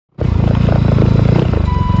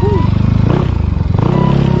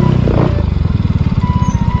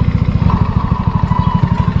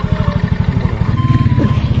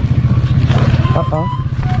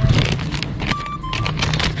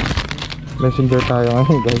Messenger tayo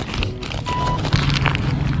ngayon, guys.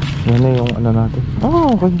 Yan na yung ano natin.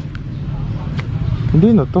 Oh, okay. Hindi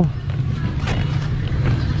na to.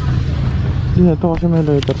 Hindi na to kasi may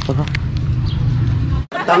letter pala.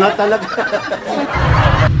 Tanga talaga.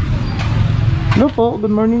 Hello po, good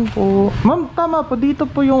morning po. Ma'am, tama po, dito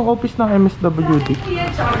po yung office ng MSWD.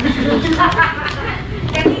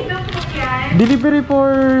 Kanino po yan? Delivery for...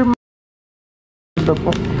 Ito po.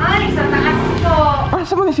 Ay, sa taas po.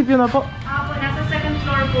 Sa munisipyo na po? Apo, nasa second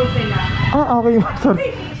floor po sila. Okay,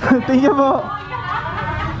 sorry. Thank you po.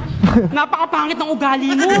 Napakapangit ng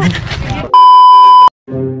ugali mo.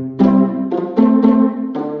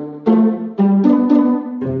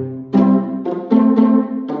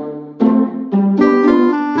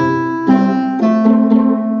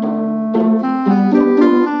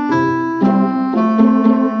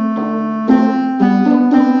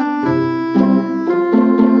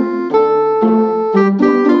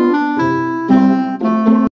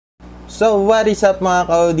 So what is up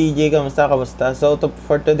mga ka-ODJ, kamusta? So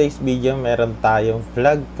for today's video, meron tayong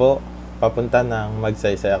vlog po papunta ng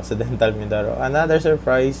Magsaysay Occidental Mindoro. Another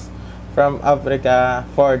surprise from Africa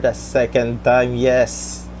for the second time,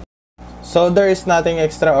 yes! So there is nothing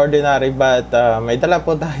extraordinary but may dala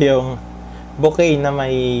po tayong bouquet na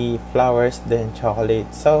may flowers then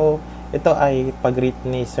chocolate. So ito ay pag-greet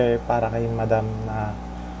ni sir para kay madam na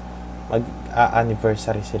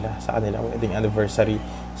mag-anniversary sila sa kanilang wedding anniversary.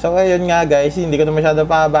 So ayun nga guys, hindi ko na masyado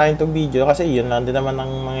pahabahin itong video kasi yun lang din naman ang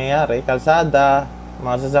mangyayari. Kalsada,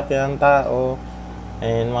 mga sasakyan tao,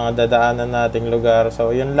 and mga dadaanan nating lugar. So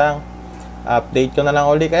yun lang, update ko na lang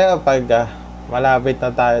uli kayo pag malapit na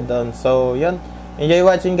tayo doon. So yun, enjoy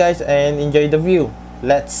watching guys and enjoy the view.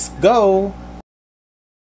 Let's go!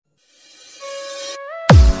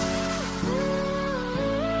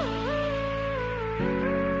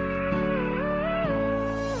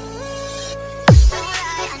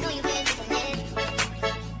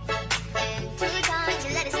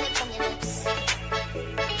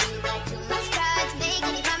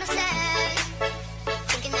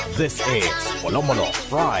 This is Molomolo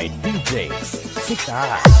Fried DJs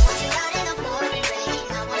Silang.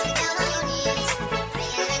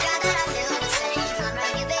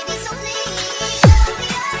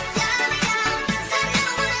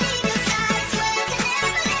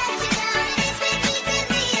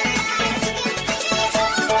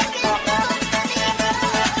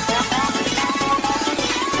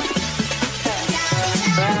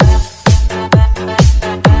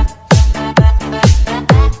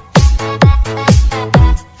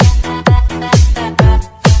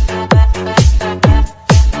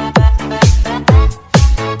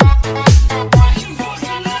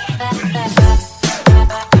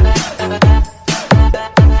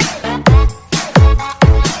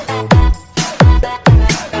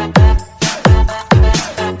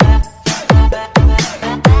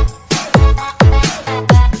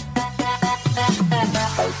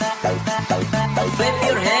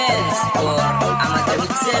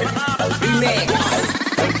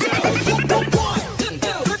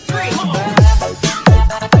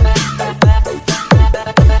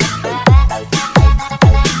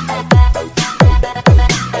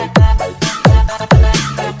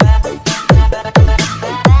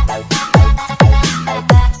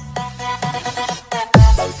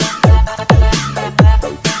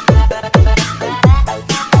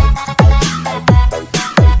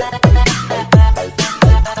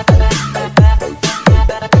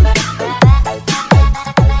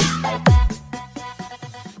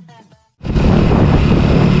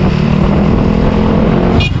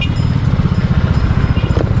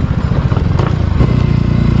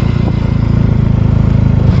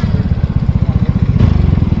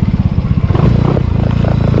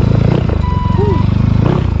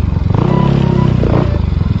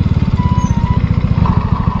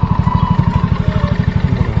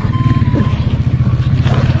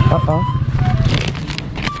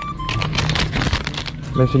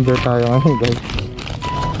 Messenger tayo ngayon, guys.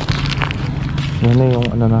 Yan na yung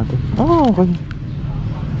ano natin. Okay.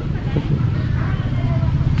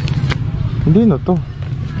 Hindi na to.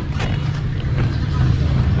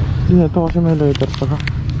 Hindi na to kasi may letter pala.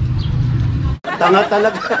 Tanga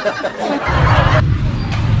talaga.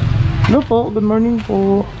 Hello po, good morning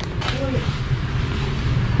po.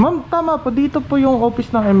 Ma'am, tama po, dito po yung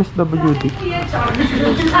office ng MSWD.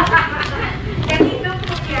 Kanino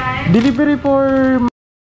po yan? Delivery for...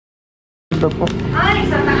 Ito po. Ay,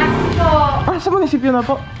 sa taas po. Sa munisipyo na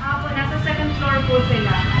po? Apo, nasa second floor po sila.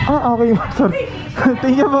 Okay, sorry.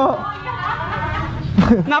 Thank you po.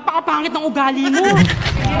 Napakapangit ng ugali mo.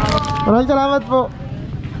 Maraming salamat po.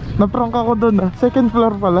 Naprank ako dun Second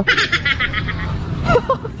floor pala.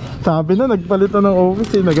 Sabi na, nagpalit na ng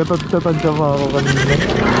office eh. Nagatad-katad pa ako kanina.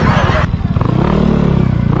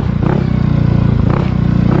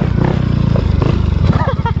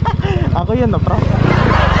 Ako yun na, bro.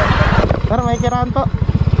 Pero may kiraan to.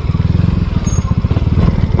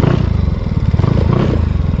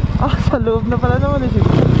 Ah, sa loob na pala naman eh.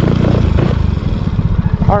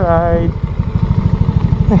 Alright.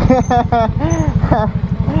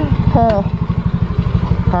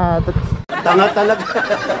 Tanga talaga.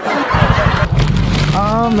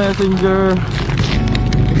 Messenger.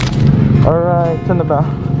 Alright, saan na ba?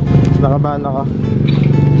 Nakabahan ako.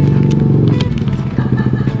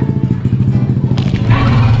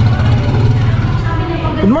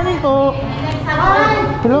 Good morning po.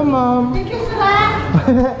 Hello, ma'am.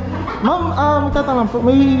 Ma'am, magtatanong po,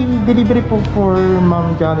 may delivery po for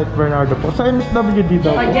Ma'am Janet Bernardo po. Sa MSWD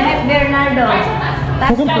daw po. Janet Bernardo.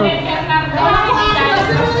 Second floor.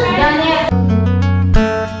 Janet.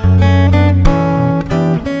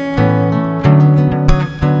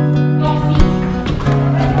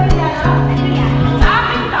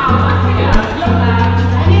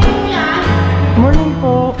 Morning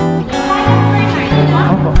po.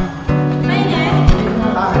 Opo.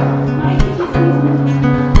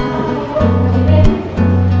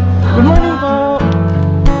 Good morning po.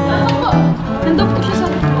 Nandun po siya sa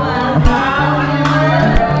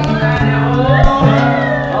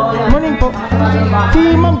Morning po. Si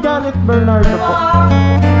Ma'am Janet Bernardo po.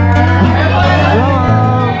 Hello,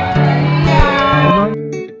 ma'am.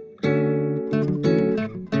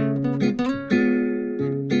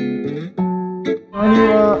 Morning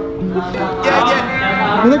po.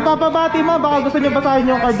 May nagpapabati, ma. Baka gusto niyo basahin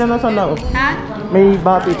yung card na nasa loob. Ha? May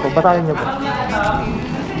bati po. Basahin niyo po.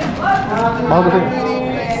 Baka gusto niyo.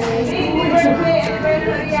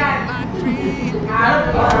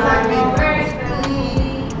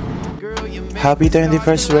 Happy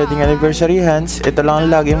 21st wedding anniversary, Hans. Ito lang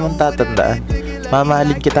ang lagi mong tatandaan.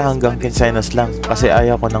 Mamahalin kita hanggang kinsenos lang kasi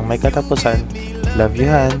ayaw ko nang may katapusan. Love you,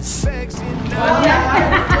 Hans.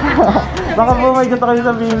 Baka po may gusto kayo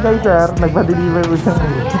sabihin kay sir. Nagpa-deliver po siya.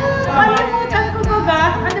 Kalimutan ko ba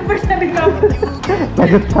ba? Anniversary ko.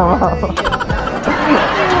 Lagot sama ako.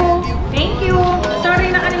 Thank you.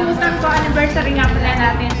 Sorry nakalimutan ko. Anniversary nga pala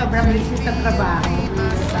natin. Sobrang busy sa trabaho.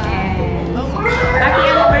 And happy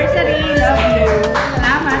anniversary. Love you.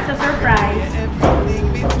 Salamat sa surprise.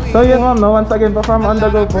 So yun, ma'am, no? Once again po from On The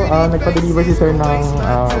Go po, nagpa-deliver si sir ng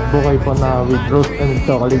bouquet po na with roast and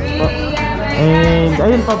chocolates po. And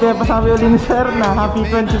ayun po, pinapasabi ulit ni sir na happy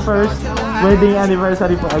 21st wedding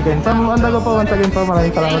anniversary po again. From On The Go po, once again po,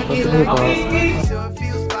 maraming salamat po. Sige po.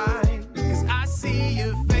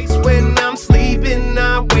 When I'm sleeping,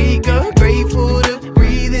 I wake up grateful to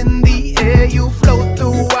breathe in the air you float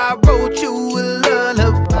through. I wrote you a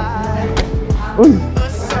lullaby. Uy!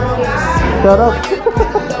 Sarap!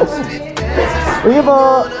 Uy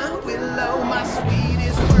po!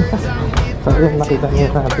 So yun, nakita niyo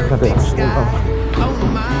sa ating reaction po.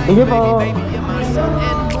 Sige po!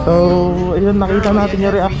 So, ayun, nakita natin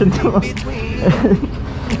yung reaction ko.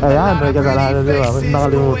 Ayan, may kasalanan di ba?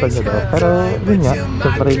 Nakalimutan niyo daw. Pero yun nga,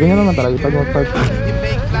 siyempre, ganyan naman talaga pag mag-party.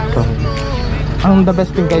 So, ang the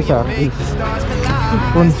best thing kay sir is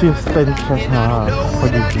consistent siya sa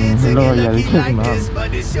pagiging loyal kay ma'am.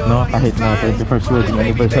 No, kahit na 21st wedding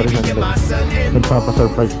anniversary na nila,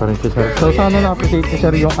 nagpapasurprise pa rin si sir. So, sana na-appreciate ni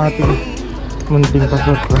sir yung ating munting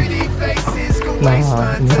pa-surprise na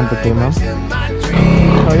inihantag kay ma'am.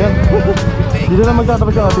 So, yan. Dito na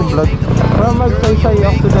magtatapos yung ating vlog. From Magsaysay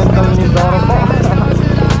Occidental Mindoro po.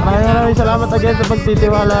 Maraming salamat again sa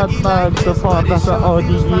pagtitiwala at pagsuporta sa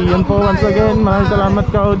ODG. Yan po, once again, maraming salamat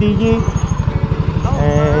ka ODG.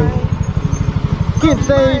 And keep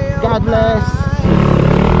safe, God bless.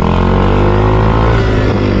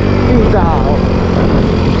 Peace out.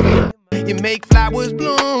 You make flowers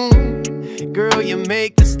bloom, girl, you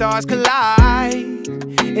make the stars collide.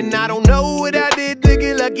 And I don't know what I did to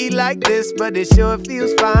get lucky like this, but it sure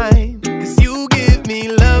feels fine. Cause you give me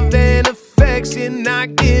love and affection, I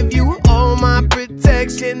give you all my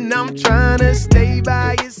protection. I'm trying to stay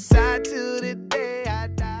by your